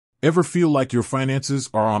Ever feel like your finances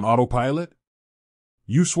are on autopilot?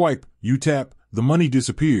 You swipe, you tap, the money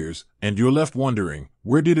disappears, and you're left wondering,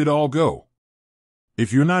 where did it all go?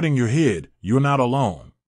 If you're nodding your head, you're not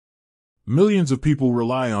alone. Millions of people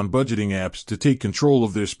rely on budgeting apps to take control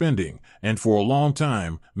of their spending, and for a long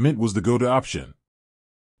time, Mint was the go-to option.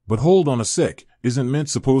 But hold on a sec, isn't Mint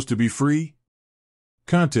supposed to be free?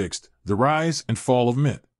 Context: the rise and fall of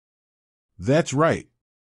Mint. That's right.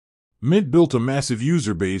 Mint built a massive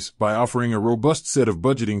user base by offering a robust set of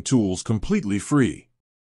budgeting tools completely free.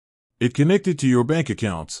 It connected to your bank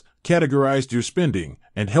accounts, categorized your spending,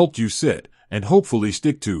 and helped you set, and hopefully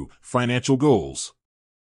stick to, financial goals.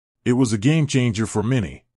 It was a game changer for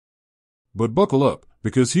many. But buckle up,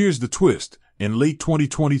 because here's the twist. In late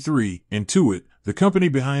 2023, Intuit, the company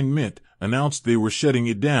behind Mint, announced they were shutting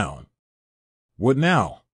it down. What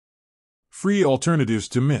now? Free alternatives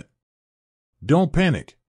to Mint. Don't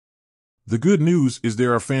panic. The good news is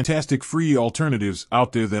there are fantastic free alternatives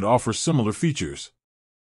out there that offer similar features.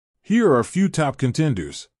 Here are a few top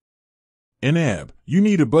contenders. Inab. You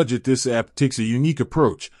need a budget. This app takes a unique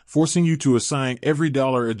approach, forcing you to assign every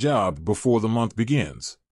dollar a job before the month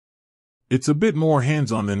begins. It's a bit more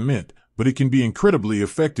hands-on than Mint, but it can be incredibly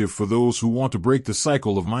effective for those who want to break the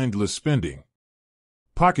cycle of mindless spending.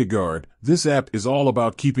 PocketGuard. This app is all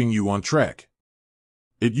about keeping you on track.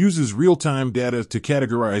 It uses real-time data to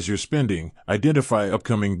categorize your spending, identify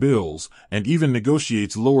upcoming bills, and even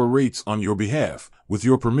negotiates lower rates on your behalf, with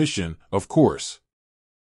your permission, of course.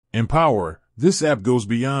 Empower. This app goes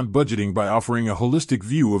beyond budgeting by offering a holistic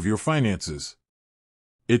view of your finances.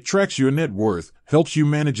 It tracks your net worth, helps you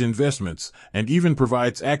manage investments, and even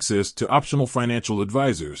provides access to optional financial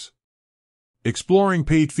advisors. Exploring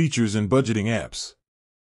paid features in budgeting apps.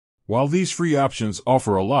 While these free options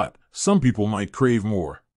offer a lot, some people might crave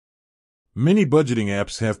more. Many budgeting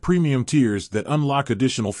apps have premium tiers that unlock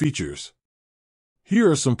additional features. Here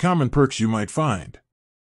are some common perks you might find.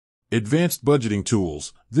 Advanced budgeting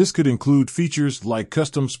tools. This could include features like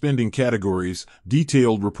custom spending categories,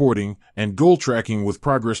 detailed reporting, and goal tracking with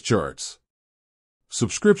progress charts.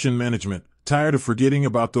 Subscription management. Tired of forgetting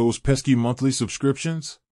about those pesky monthly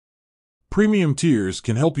subscriptions? Premium tiers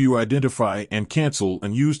can help you identify and cancel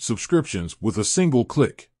unused subscriptions with a single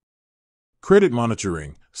click. Credit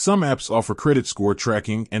monitoring. Some apps offer credit score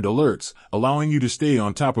tracking and alerts, allowing you to stay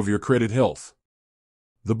on top of your credit health.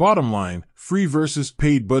 The bottom line: free versus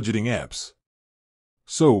paid budgeting apps.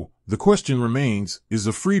 So, the question remains, is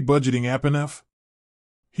a free budgeting app enough?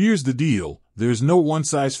 Here's the deal: there's no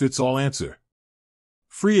one-size-fits-all answer.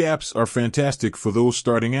 Free apps are fantastic for those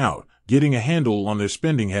starting out, getting a handle on their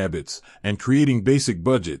spending habits, and creating basic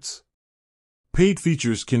budgets. Paid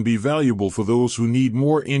features can be valuable for those who need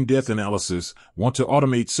more in-depth analysis, want to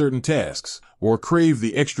automate certain tasks, or crave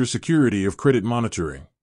the extra security of credit monitoring.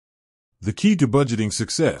 The key to budgeting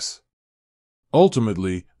success.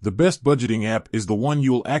 Ultimately, the best budgeting app is the one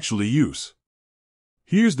you'll actually use.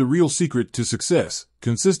 Here's the real secret to success: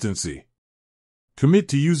 consistency. Commit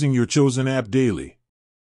to using your chosen app daily.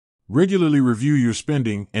 Regularly review your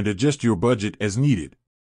spending and adjust your budget as needed.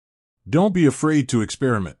 Don't be afraid to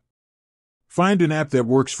experiment. Find an app that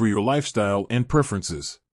works for your lifestyle and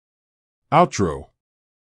preferences. Outro.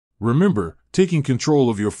 Remember, taking control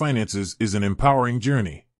of your finances is an empowering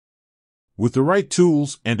journey. With the right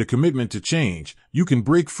tools and a commitment to change, you can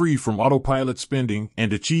break free from autopilot spending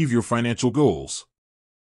and achieve your financial goals.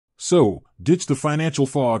 So, ditch the financial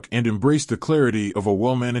fog and embrace the clarity of a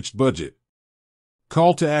well-managed budget.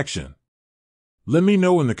 Call to action. Let me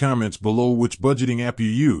know in the comments below which budgeting app you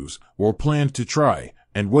use or plan to try,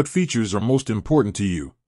 and what features are most important to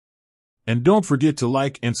you. And don't forget to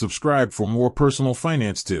like and subscribe for more personal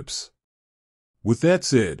finance tips. With that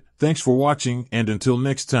said, thanks for watching, and until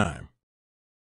next time.